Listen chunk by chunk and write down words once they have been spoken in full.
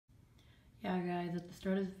Yeah guys, at the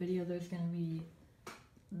start of this video there's gonna be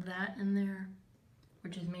that in there,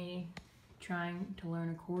 which is me trying to learn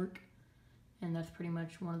a cork, and that's pretty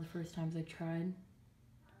much one of the first times I tried.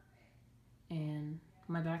 And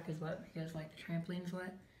my back is wet because like the trampoline's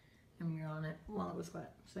wet and we were on it while it was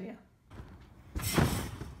wet, so yeah.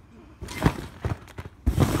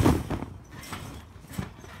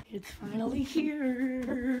 It's finally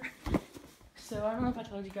here. So I don't know if I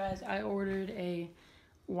told you guys, I ordered a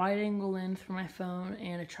wide angle lens for my phone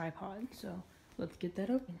and a tripod, so let's get that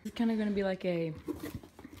open. It's kind of going to be like a,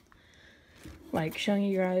 showing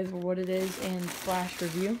you guys what it is and flash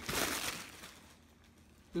review.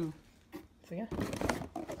 Ooh, so yeah.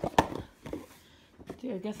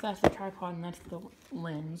 I guess that's the tripod and that's the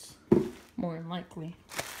lens, more than likely.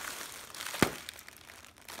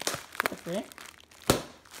 That's it.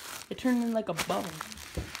 It turned in like a bubble.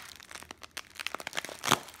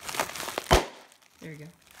 There you go.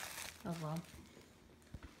 That was loud.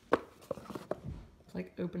 It's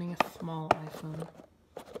like opening a small iPhone.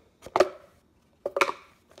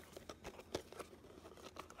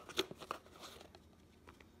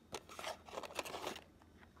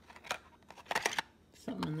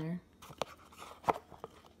 Something in there.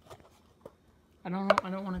 I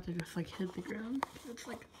don't want it to just like hit the ground. It's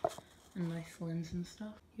like a nice lens and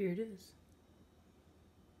stuff. Here it is.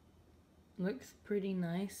 Looks pretty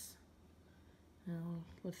nice. Now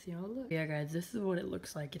let's see how it looks. Yeah guys, this is what it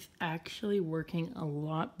looks like. It's actually working a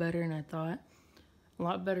lot better than I thought. A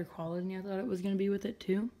lot better quality than I thought it was gonna be with it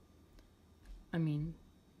too. I mean,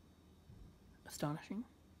 astonishing.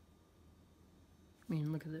 I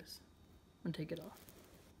mean, look at this. I'm gonna take it off.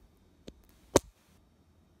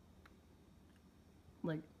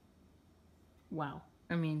 Like, wow.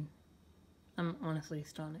 I mean, I'm honestly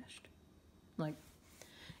astonished. Like,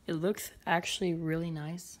 it looks actually really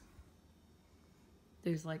nice.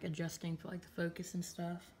 There's like adjusting for like the focus and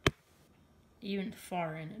stuff. Even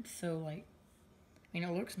far in it, so like, I mean,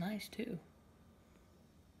 it looks nice too.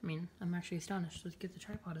 I mean, I'm actually astonished. Let's get the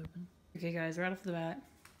tripod open. Okay guys, right off the bat,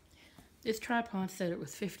 this tripod said it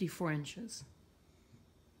was 54 inches.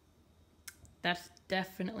 That's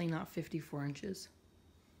definitely not 54 inches.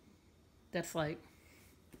 That's like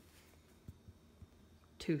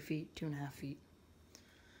 2 feet, 2.5 feet.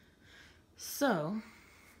 So,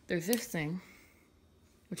 there's this thing,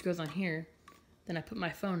 which goes on here. Then I put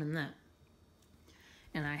my phone in that.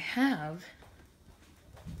 And I have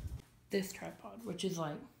this tripod, which is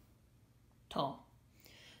like tall.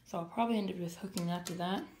 So I'll probably end up just hooking that to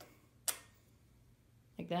that,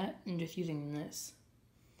 like that, and just using this.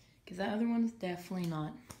 Because that other one's definitely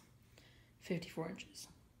not 54 inches.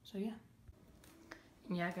 So yeah.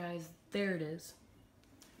 And yeah guys, there it is.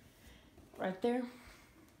 Right there.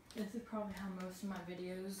 This is probably how most of my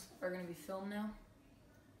videos are going to be filmed now.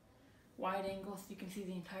 Wide angle so you can see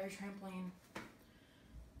the entire trampoline.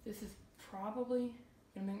 This is probably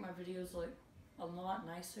going to make my videos look a lot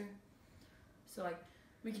nicer. So like,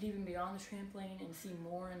 we could even be on the trampoline and see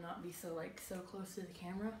more and not be so close to the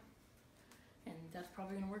camera. And that's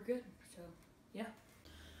probably going to work good. So yeah.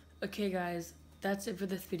 Okay guys, that's it for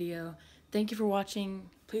this video. Thank you for watching.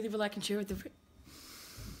 Please leave a like and share with the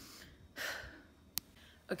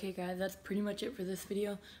Okay guys, that's pretty much it for this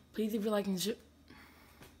video. Please leave a like and share.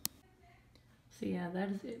 So yeah, that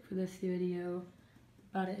is it for this video.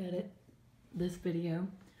 About to edit this video.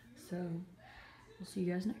 So we'll see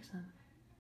you guys next time.